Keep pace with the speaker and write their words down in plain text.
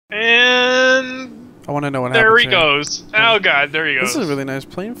And I want to know what there happens he goes. Oh god, there he goes. This is a really nice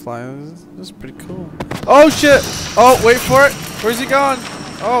plane fly. This is pretty cool. Oh shit! Oh, wait for it. Where's he going?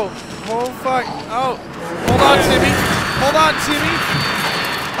 Oh fuck. Oh, hold on, Timmy. Hold on, Timmy.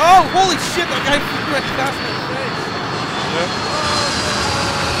 Oh, holy shit! That guy flew right past my face.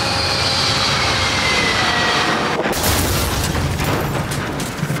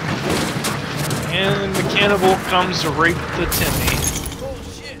 And the cannibal comes to rape the Timmy. Oh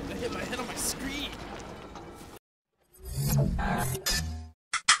shit! I hit my head on my screen.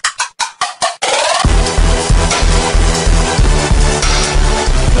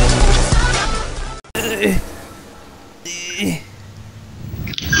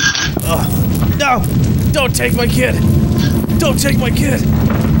 No! Don't take my kid! Don't take my kid!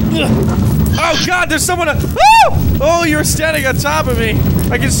 Oh god, there's someone Oh, you're standing on top of me!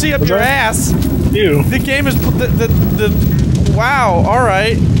 I can see up your ass! Ew. The game is wow,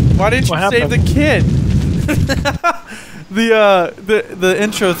 alright. Why didn't you save the kid? the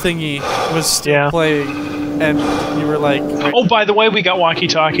intro thingy was still playing. And you were like... Oh, by the way, we got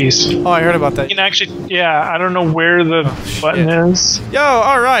walkie-talkies. Oh, I heard about that. You can actually... Yeah, I don't know where the button is. Yo,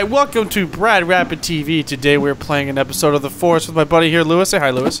 alright, welcome to BradRapidTv. Today we're playing an episode of The Forest with my buddy here, Lewis. Say hi,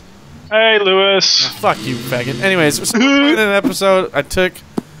 Lewis. Hey, Lewis. Oh, fuck you, faggot. Anyways, so we're playing an episode. I took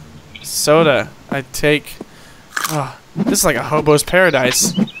soda. I take... Oh, this is like a hobo's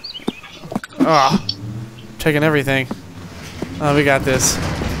paradise. Oh, taking everything. Oh, we got this.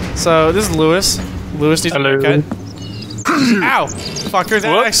 So, this is Lewis. Lewis needs a haircut. Ow! Fucker,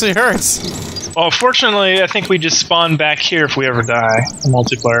 that actually hurts. Well, fortunately, I think we just spawn back here if we ever die.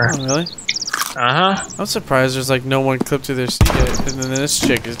 Multiplayer. Oh, really? Uh-huh. I'm surprised there's like no one clipped to their seat yet, and then this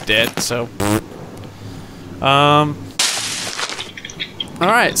chick is dead, so...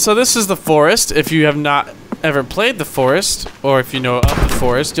 Alright, so this is The Forest. If you have not ever played The Forest, or if you know of The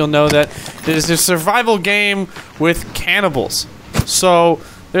Forest, you'll know that it is a survival game with cannibals. So...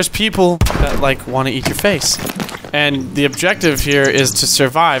 there's people that, like, want to eat your face. And the objective here is to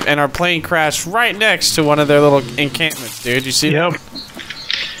survive. And our plane crashed right next to one of their little encampments, dude. You see that?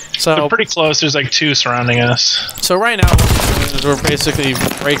 So they're pretty close. There's, like, 2 surrounding us. So right now, what we're doing is we're basically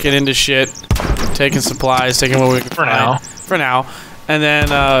breaking into shit, taking supplies, taking what we can find. For now. And then,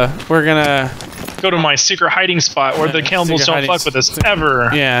 we're gonna... go to my secret hiding spot where the cannibals don't fuck with us ever.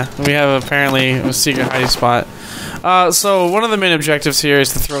 Yeah, we have apparently a secret hiding spot. So one of the main objectives here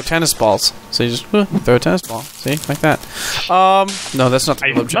is to throw tennis balls. So you just throw a tennis ball. See? Like that. No, that's not the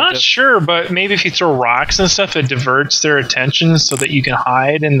real objective. I'm not sure, but maybe if you throw rocks and stuff, it diverts their attention so that you can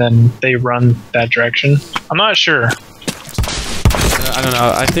hide and then they run that direction. I'm not sure. I don't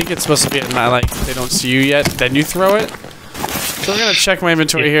know. I think it's supposed to be not like they don't see you yet, then you throw it. So we're gonna check my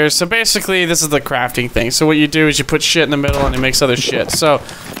inventory here. So basically, this is the crafting thing. So what you do is you put shit in the middle and it makes other shit. So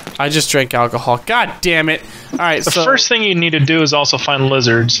I just drank alcohol. God damn it! All right. The first thing you need to do is also find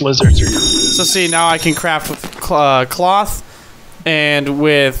lizards. Lizards are. So see, now I can craft with cloth and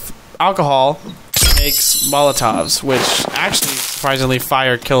with alcohol makes Molotovs, which actually surprisingly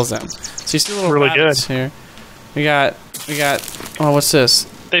fire kills them. So you see little really good here. We got. Oh, what's this?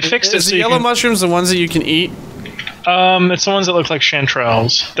 They fixed it. Is the yellow mushrooms the ones that you can eat? It's the ones that look like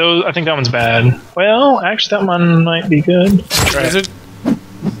chanterelles. Those, I think that one's bad. Well, actually, that one might be good. Lizard?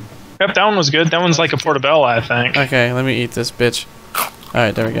 Yep, that one was good. That one's like a portobello, I think. Okay, let me eat this bitch.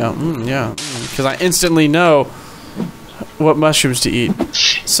 Alright, there we go. Yeah. Because I instantly know what mushrooms to eat.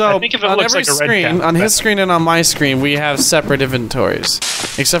 So, I think if it on looks every like a red screen, cap, on his screen and on my screen, we have separate inventories.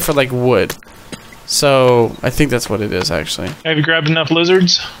 Except for, like, wood. So, I think that's what it is, actually. Have you grabbed enough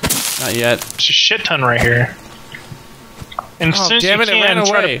lizards? Not yet. There's a shit ton right here. And oh, since damn you it, can, it ran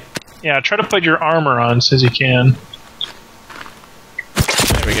away. Try to put your armor on as soon as you can.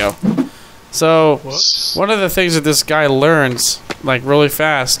 There we go. So, one of the things that this guy learns, like, really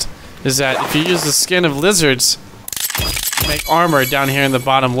fast, is that if you use the skin of lizards, you make armor down here in the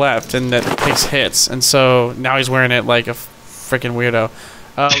bottom left, and that takes hits. And so, now he's wearing it like a freaking weirdo.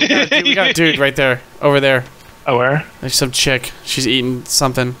 We got a dude right there, over there. Oh, where? There's some chick. She's eating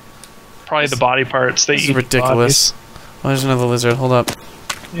something. Probably the body parts. This is ridiculous. Oh, there's another lizard. Hold up.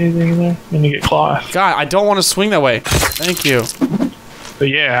 Anything in there? Then you get cloth. God, I don't want to swing that way. Thank you. But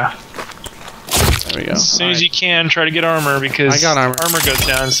yeah. There we go. As soon as you can, try to get armor because I got armor. Armor goes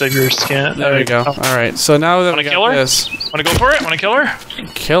down instead of your skin. There we go. Alright, so now that we got this. Wanna go for it? Wanna kill her?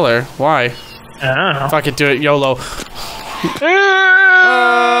 Kill her? Why? I don't know. Fuck it, do it. YOLO.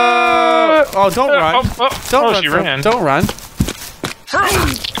 Oh, don't run. Don't run. She ran. Don't run.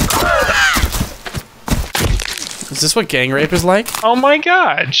 Is this what gang rape is like? Oh my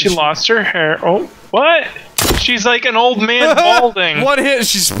god, she lost her hair. Oh, what? She's like an old man balding. One hit,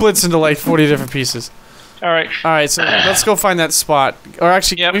 she splits into like 40 different pieces. All right, so let's go find that spot. Or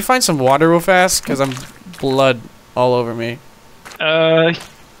actually, can we find some water real fast? Because I'm blood all over me.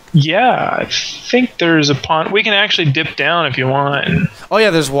 Yeah, I think there's a pond. We can actually dip down if you want. Oh yeah,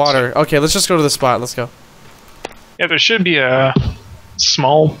 there's water. Okay, let's just go to the spot. Let's go. Yeah, there should be a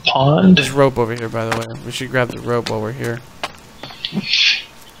small pond. There's rope over here, by the way. We should grab the rope while we're here.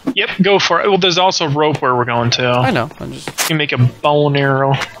 Yep, go for it. Well, there's also rope where we're going to. I know. I'm just. You can make a bow and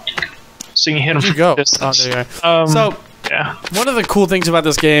arrow, so you can hit them from go. distance. Oh, there you are. So. Yeah. One of the cool things about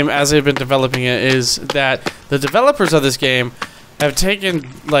this game, as they've been developing it, is that the developers of this game have taken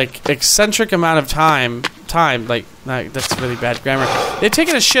like eccentric amount of time. That's really bad grammar. They've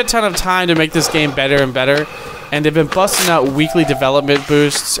taken a shit ton of time to make this game better and better, and they've been busting out weekly development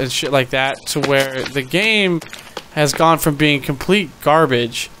boosts and shit like that, to where the game has gone from being complete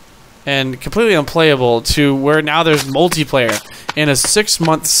garbage and completely unplayable to where now there's multiplayer in a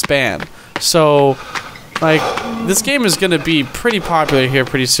 6-month span. So, like, this game is going to be pretty popular here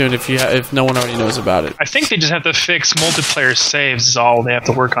pretty soon if no one already knows about it. I think they just have to fix multiplayer saves is all they have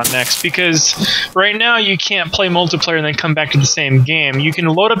to work on next, because right now you can't play multiplayer and then come back to the same game. You can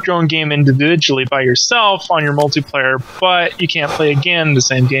load up your own game individually by yourself on your multiplayer, but you can't play again the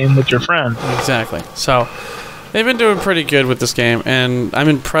same game with your friend. Exactly. So, they've been doing pretty good with this game, and I'm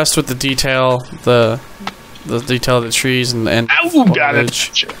impressed with the detail, the detail of the trees and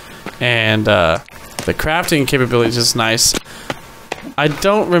foliage, and the crafting capabilities is nice. I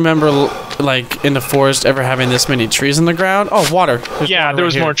don't remember, like, in the forest ever having this many trees in the ground. Oh, water. Yeah, there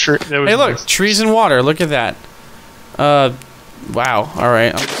was more trees. Hey, look, trees and water. Look at that. Wow. All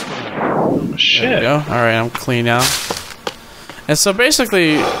right. Shit. There we go. All right, I'm clean now. And so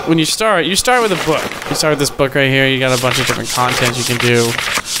basically, when you start with a book. You start with this book right here. You got a bunch of different content you can do,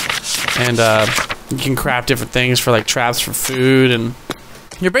 and you can craft different things for like traps for food, and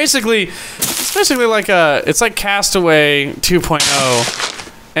it's basically like it's like Castaway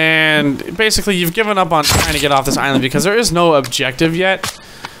 2.0, and basically you've given up on trying to get off this island because there is no objective yet.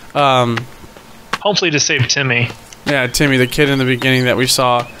 Hopefully to save Timmy. Yeah, Timmy, the kid in the beginning that we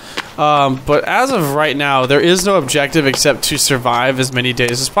saw. But as of right now, there is no objective except to survive as many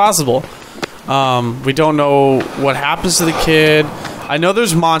days as possible. We don't know what happens to the kid. I know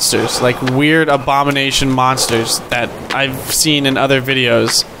there's monsters, like weird abomination monsters that I've seen in other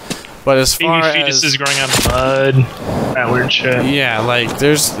videos. But as far as fetuses growing out of mud, that weird shit. Yeah, like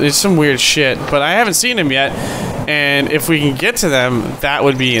there's some weird shit, but I haven't seen them yet. And if we can get to them, that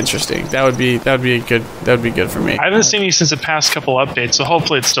would be interesting. That would be good for me. I haven't seen you since the past couple updates, so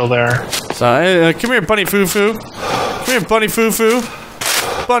hopefully it's still there. So come here, bunny foo foo. Come here, bunny foo foo.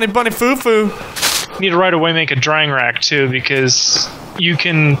 Bunny foo foo. You need to right away make a drying rack too, because you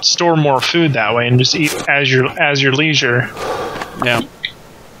can store more food that way and just eat as your leisure. Yeah.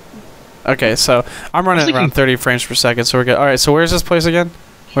 Okay, so I'm running around 30 frames per second, so we're good. All right, so where's this place again?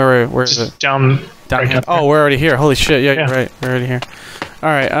 Where is it? Down right here. Oh, we're already here. Holy shit! Yeah, you're right. We're already here. All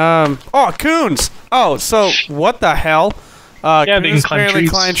right. Oh, coons. Oh, so what the hell? Yeah, they can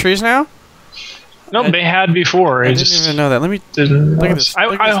climb trees now. No, they had before. I didn't even know that. Let me look at this.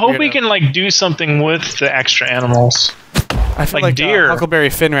 I hope we can like do something with the extra animals. I feel like deer. Huckleberry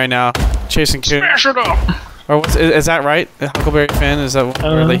Finn right now chasing coons. Smash it up. Or is that right? Huckleberry Finn, is that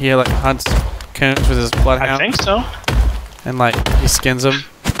where he like hunts coons with his bloodhound? I think so. And like he skins them.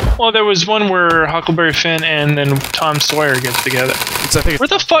 Well, there was one where Huckleberry Finn and then Tom Sawyer gets together. Where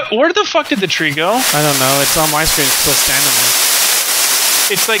the fuck did the tree go? I don't know. It's on my screen. It's still standing there.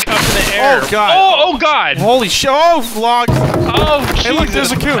 It's like up in the air. Oh god. Oh god. Holy shit. Oh vlog. Oh Jesus. Hey look,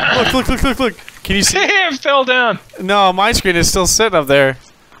 there's a coon. Look. Can you see? It fell down. No, my screen is still sitting up there.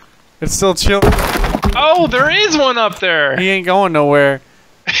 It's still chilling. Oh, there is one up there. He ain't going nowhere.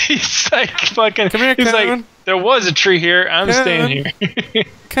 He's like fucking. Come here, he's coon. like, there was a tree here. I'm staying here.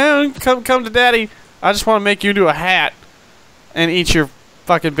 Coon, come to daddy. I just want to make you into a hat and eat your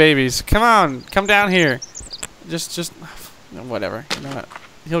fucking babies. Come on, come down here. Just whatever. You know what?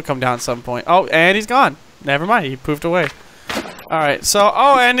 He'll come down at some point. Oh, and he's gone. Never mind. He poofed away. All right. So,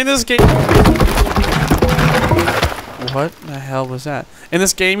 and in this game. What the hell was that? In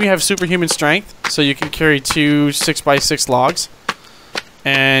this game, you have superhuman strength, so you can carry 2 6x6 logs,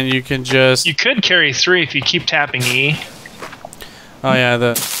 and you can just. You could carry 3 if you keep tapping E. Oh yeah,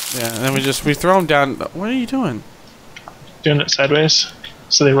 and then we throw them down. What are you doing? Doing it sideways,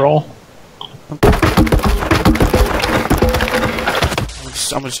 so they roll.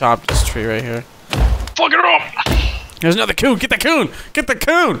 I'm gonna chop this tree right here. Fuck it up! There's another coon. Get the coon! Get the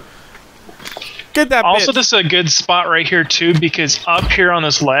coon! Get that Also, bitch. this is a good spot right here too, because up here on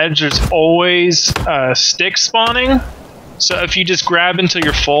this ledge, there's always sticks spawning. So if you just grab until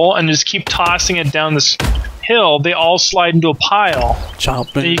you're full and just keep tossing it down this hill, they all slide into a pile.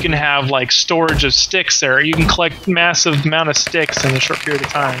 Chopping. Then you can have like storage of sticks there. You can collect massive amount of sticks in a short period of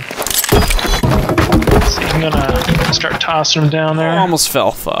time. So I'm gonna start tossing them down there. Almost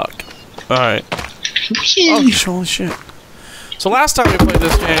fell. Fuck. All right. Oh, holy shit. So last time we played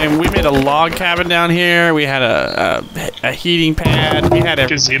this game, we made a log cabin down here. We had a heating pad. We had a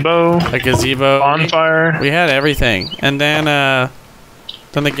gazebo, bonfire. We had everything, and then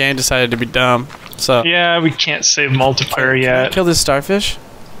the game decided to be dumb. So yeah, we can't save multiplayer yet. Kill this starfish.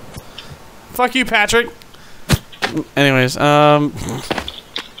 Fuck you, Patrick. Anyways, who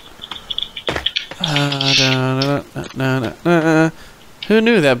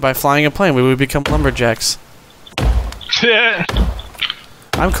knew that by flying a plane we would become lumberjacks?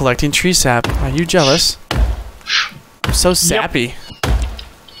 I'm collecting tree sap. Are you jealous? I'm so sappy. Yep.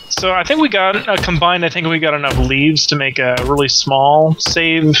 So I think we got combined. I think we got enough leaves to make a really small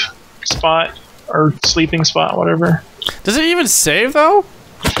save spot or sleeping spot, whatever. Does it even save though?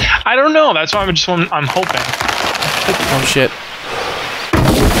 I don't know. That's why I'm hoping. Oh shit!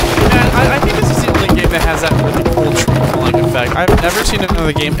 Man, I think this is the only game that has that really cool tree falling effect. I've never seen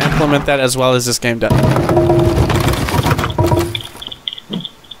another game implement that as well as this game does.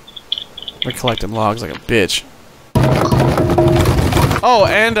 We're collecting logs like a bitch. Oh,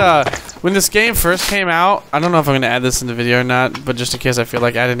 and when this game first came out, I don't know if I'm going to add this in the video or not, but just in case I feel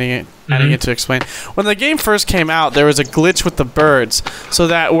like adding it to explain. When the game first came out, there was a glitch with the birds, so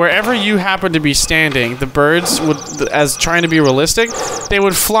that wherever you happen to be standing, the birds would, as trying to be realistic, they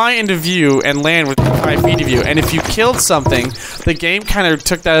would fly into view and land within 5 feet of you. And if you killed something, the game kind of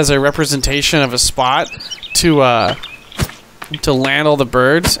took that as a representation of a spot to land all the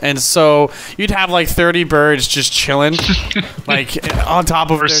birds, and so you'd have like 30 birds just chilling, like on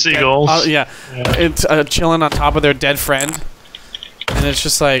top of their seagulls. It's chilling on top of their dead friend, and it's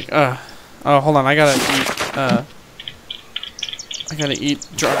just like, oh, hold on, I gotta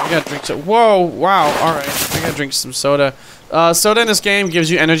drink some. Whoa, wow, all right, I gotta drink some soda. Soda in this game gives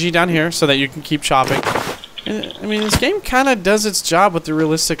you energy down here so that you can keep chopping. And, I mean, this game kind of does its job with the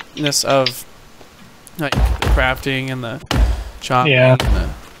realisticness of like the crafting and the chopping. Yeah.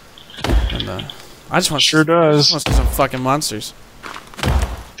 And the I just want does. I just want to see some fucking monsters.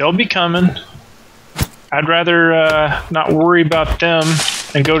 They'll be coming. I'd rather not worry about them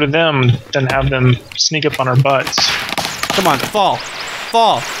and go to them than have them sneak up on our butts. Come on, fall,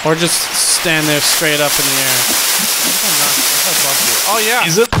 or just stand there straight up in the air. Oh yeah.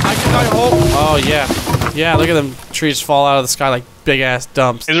 Is it? I can oh yeah. Look at them trees fall out of the sky like big ass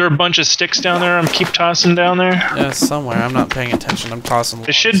dumps. Is there a bunch of sticks down there? I'm keep tossing down there. Yeah, somewhere. I'm not paying attention. I'm tossing.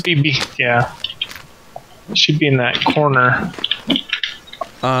 It should be yeah. It should be in that corner.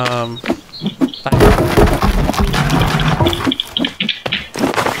 I'm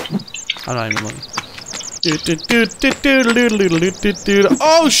not even looking.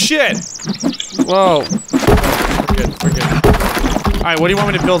 Oh shit! Whoa. We're good. Alright, what do you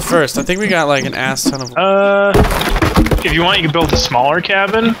want me to build first? I think we got like an ass ton of... if you want, you can build a smaller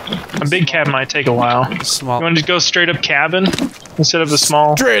cabin. A big cabin might take a while. Small. You want to just go straight up cabin instead of the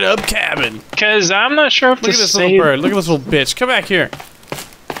small? Straight up cabin! Because I'm not sure if Look at this little bird. Look at this little bitch. Come back here.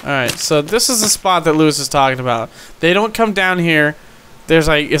 Alright, so this is the spot that Lewis is talking about. They don't come down here. There's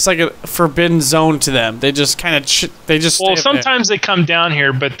like, it's like a forbidden zone to them. They just kind of, well, sometimes they come down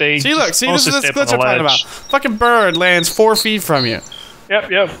here, but they see, look, see, this is this glitch I'm ledge. talking about. Fucking bird lands 4 feet from you.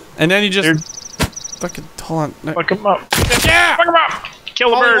 Yep. And then you just fucking hold on. Fuck him up. Yeah, fuck him up. Kill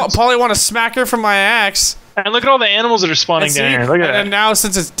the birds. Probably want to smack her from my axe. And look at all the animals that are spawning down here. Look at that. And now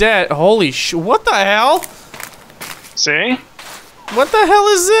since it's dead, holy shit! What the hell? See? What the hell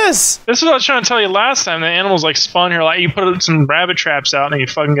is this? This is what I was trying to tell you last time. The animals like spawn here. Like you put some rabbit traps out, and you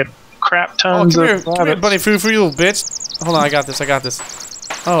fucking get crap tons of rabbits. Come here, bunny foo, you little bitch. Hold on, I got this.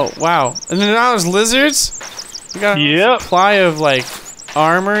 Oh wow! And then now there's lizards. We got a supply of like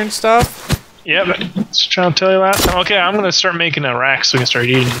armor and stuff. Yep. Just trying to tell you last time. Okay, I'm gonna start making a rack so we can start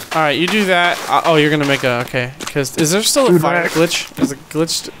eating. All right, you do that. Oh, you're gonna make a because is there still a fire glitch? Is the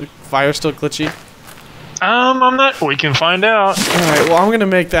fire still glitchy? I'm not. We can find out. All right. Well, I'm gonna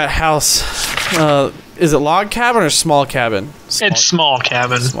make that house. Is it log cabin or small cabin? It's small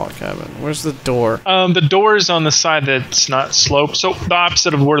cabin. Small cabin. Where's the door? The door is on the side that's not sloped, so the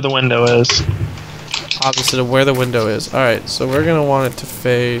opposite of where the window is. Opposite of where the window is. All right. So we're gonna want it to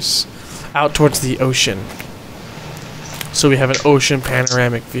face out towards the ocean, so we have an ocean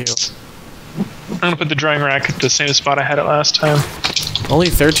panoramic view. I'm gonna put the drying rack at the same spot I had it last time. Only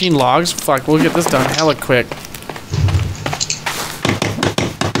 13 logs? Fuck, we'll get this done hella quick.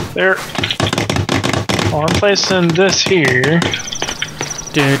 There. Well, I'm placing this here.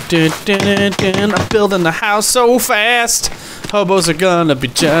 I'm building the house so fast. Hobos are gonna be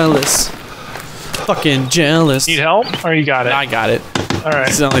jealous. Fucking jealous. Need help? Or you got it? I got it.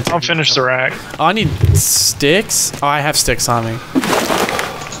 Alright. I'll finish the rack. Oh, I need sticks? Oh, I have sticks on me.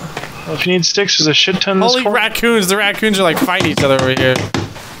 Well, if you need sticks, there's a shit ton in this Holy corner. raccoons. The raccoons are like fighting each other over here.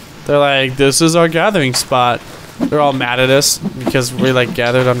 They're like, this is our gathering spot. They're all mad at us because we like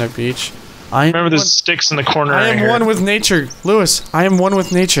gathered on their beach. Remember there's sticks in the corner. I am one with nature. Lewis, I am one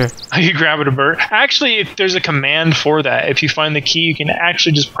with nature. You grab it a bird. Actually, if there's a command for that. If you find the key, you can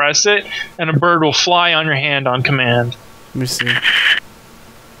actually just press it, and a bird will fly on your hand on command. Let me see.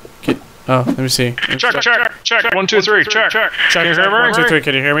 Oh, let me see. Check. 1, 2, 3. Check. Can you hear me? 1, 2, 3.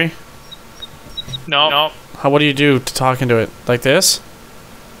 Can you hear me? No. What do you do to talk into it? Like this?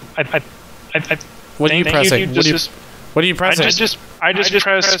 What are you pressing? What are you pressing? I just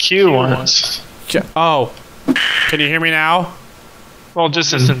pressed Q once. Oh. Can you hear me now? Well,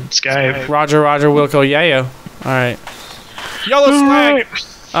 just in Skype. Roger, Wilco, yayo. Alright. YOLO swag!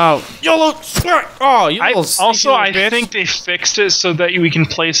 Oh. YOLO swag! Oh, you little I think they fixed it so that we can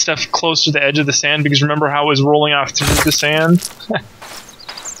place stuff close to the edge of the sand, because remember how it was rolling off through the sand?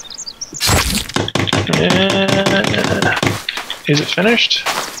 Is it finished?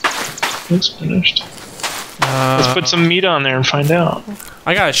 It's finished. Let's put some meat on there and find out.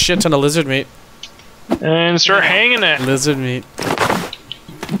 I got a shit ton of lizard meat. And start hanging it. Lizard meat.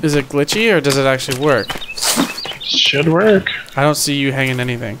 Is it glitchy or does it actually work? Should work. I don't see you hanging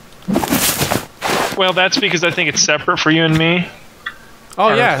anything. Well, that's because I think it's separate for you and me.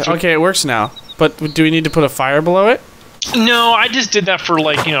 Oh yeah, okay, it works now. But do we need to put a fire below it? No, I just did that for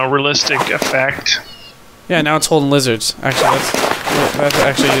like, realistic effect. Yeah, now it's holding lizards. Actually, that's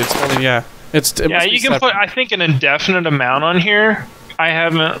actually it's holding. Yeah, you can put I think an indefinite amount on here. I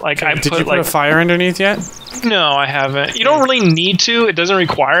haven't like Did you put a fire underneath yet? No, I haven't. You don't really need to. It doesn't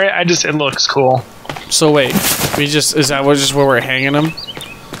require it. It looks cool. So wait, is that just where we're hanging them?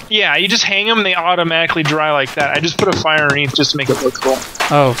 Yeah, you just hang them. They automatically dry like that. I just put a fire underneath just to make it look cool.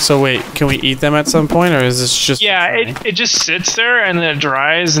 Oh, so wait, can we eat them at some point, or is this just? Yeah, it just sits there and then it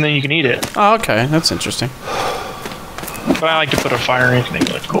dries and then you can eat it. Oh, okay, that's interesting. But I like to put a fire underneath to make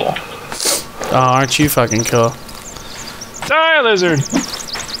it look cool. Oh, aren't you fucking cool? Die, lizard!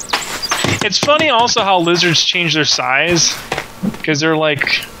 It's funny also how lizards change their size, because they're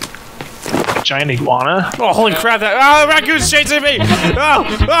like a giant iguana. Oh, holy crap! Raccoon's chasing me! Oh!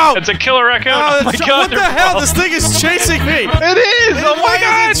 It's a killer raccoon! Oh my god! What the hell? This thing is chasing me! It is! Oh my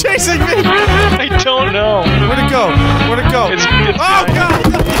god! It's chasing me! I don't know. Where'd it go? It's oh god!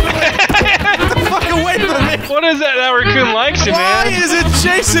 Get the fuck away from me! What is that? That raccoon likes you, man. Why is it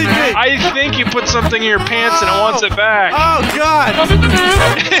chasing me? I think you put something in your pants and it wants it back. Oh god!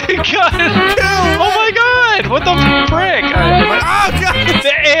 God. Oh my god! What the frick? Oh god!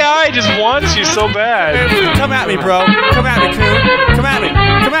 The AI just wants you so bad. Come at me, bro. Come at me, coon. Come at me.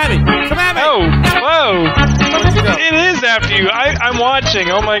 Come at me. Come at me. Oh, whoa. It is after you. I'm watching.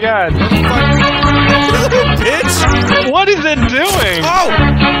 Oh my god. Bitch! What is it doing? Oh!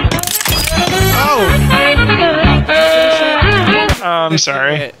 I'm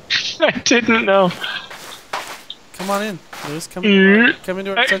sorry. I didn't know. Come on in, Lewis. Come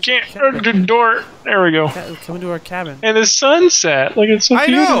into our I can't. The door. There we go. Come into our cabin. And the sunset. Look, it's so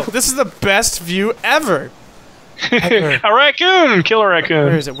beautiful. I know. This is the best view ever. A raccoon. Kill a raccoon.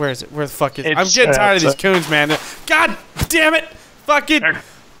 Where is it? Where the fuck is it? I'm getting tired of these coons, man. God damn it! Fucking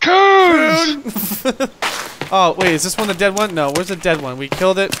coons. Oh wait, is this one the dead one? No, where's the dead one? We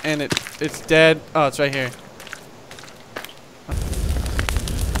killed it and it's dead. Oh, it's right here.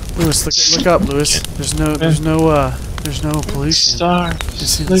 Lewis, look up, Lewis. There's no pollution.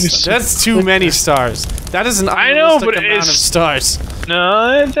 Stars. That's too many stars. That is an unrealistic amount of stars.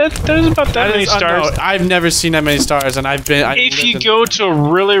 No, there's about that many stars. No, I've never seen that many stars, and if you go to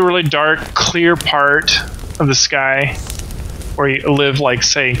a really, really dark, clear part of the sky, where you live, like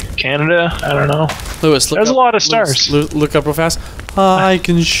say Canada, I don't know. Lewis, there's a lot of stars. Look up real fast. I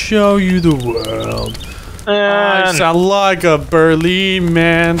can show you the world. I sound like a burly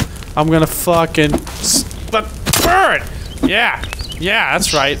man. I'm gonna fucking burn. Yeah,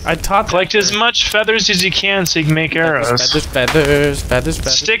 that's right. I taught. Collect as much feathers as you can so you can make arrows. Feathers.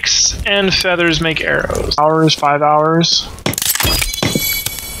 Sticks and feathers make arrows. 5 hours.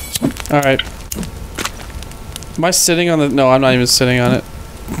 All right. Am I sitting on the? No, I'm not even sitting on it.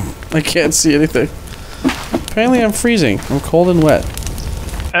 I can't see anything. Apparently, I'm freezing. I'm cold and wet.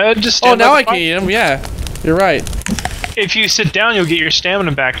 Just now I can eat them. Yeah, you're right. If you sit down, you'll get your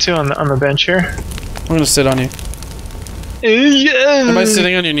stamina back too on the bench here. I'm gonna sit on you. Am I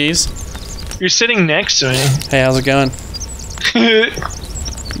sitting on your knees? You're sitting next to me. Hey, how's it going?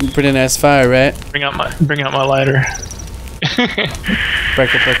 Pretty nice fire, right? Bring out my lighter.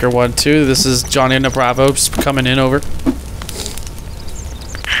 Breaker 1, 2. This is Johnny and the Bravo coming in over.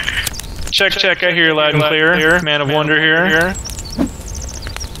 Check. I hear you loud and clear. Man of Wonder here.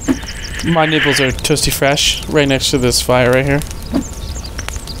 My nipples are toasty fresh, right next to this fire right here.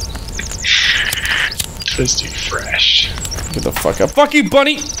 Toasty fresh. Get the fuck up. Fuck you,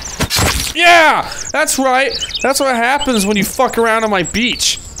 bunny! Yeah! That's right! That's what happens when you fuck around on my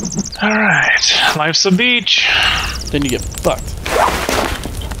beach. Alright. Life's a beach. Then you get fucked.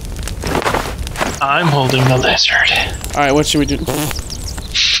 I'm holding the lizard. Alright, what should we do?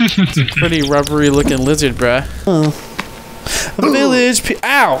 It's a pretty rubbery looking lizard, bruh. Oh. Village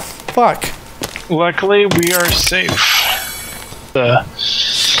ow! Fuck. Luckily, we are safe. The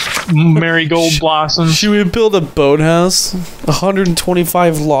marigold blossoms. Should we build a boathouse?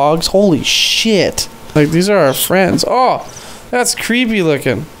 125 logs? Holy shit. Like, these are our friends. Oh, that's creepy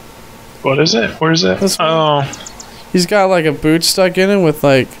looking. What is it? Where is it? Oh. He's got like a boot stuck in him with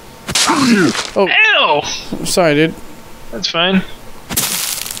like... Oh. Ew! Sorry, dude. That's fine.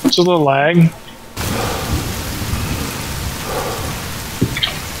 It's a little lag.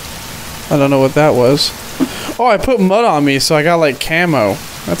 I don't know what that was. Oh, I put mud on me, so I got like camo.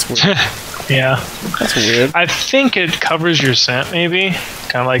 That's weird. Yeah. That's weird. I think it covers your scent, maybe.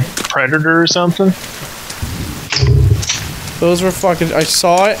 Kind of like Predator or something. Those were fucking... I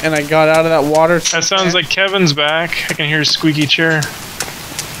saw it, and I got out of that water. That sounds like Kevin's back. I can hear his squeaky chair.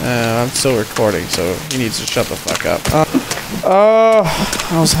 I'm still recording, so he needs to shut the fuck up.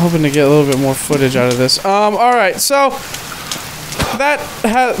 I was hoping to get a little bit more footage out of this. Alright, so... That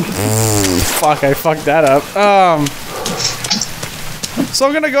has... Fuck, I fucked that up. So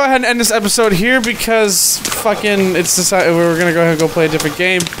I'm gonna go ahead and end this episode here because fucking it's decided we're gonna go ahead and go play a different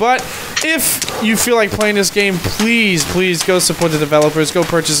game. But if you feel like playing this game, please go support the developers. Go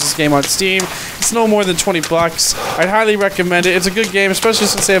purchase this game on Steam. It's no more than 20 bucks. I'd highly recommend it. It's a good game, especially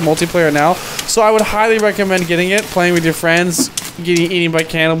since they have multiplayer now. So I would highly recommend getting it, playing with your friends, getting eaten by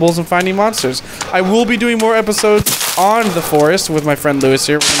cannibals, and finding monsters. I will be doing more episodes on the forest with my friend Lewis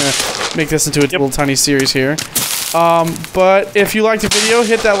here. We're gonna make this into a little tiny series here. But if you liked the video,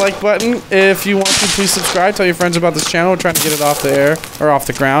 hit that like button. If you want to, please subscribe. Tell your friends about this channel. We're trying to get it off the air or off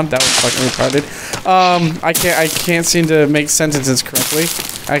the ground. That was fucking retarded. I can't seem to make sentences correctly.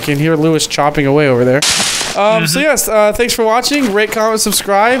 I can hear Lewis chopping away over there. So yes, thanks for watching. Rate, comment,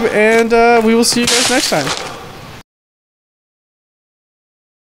 subscribe, and we will see you guys next time.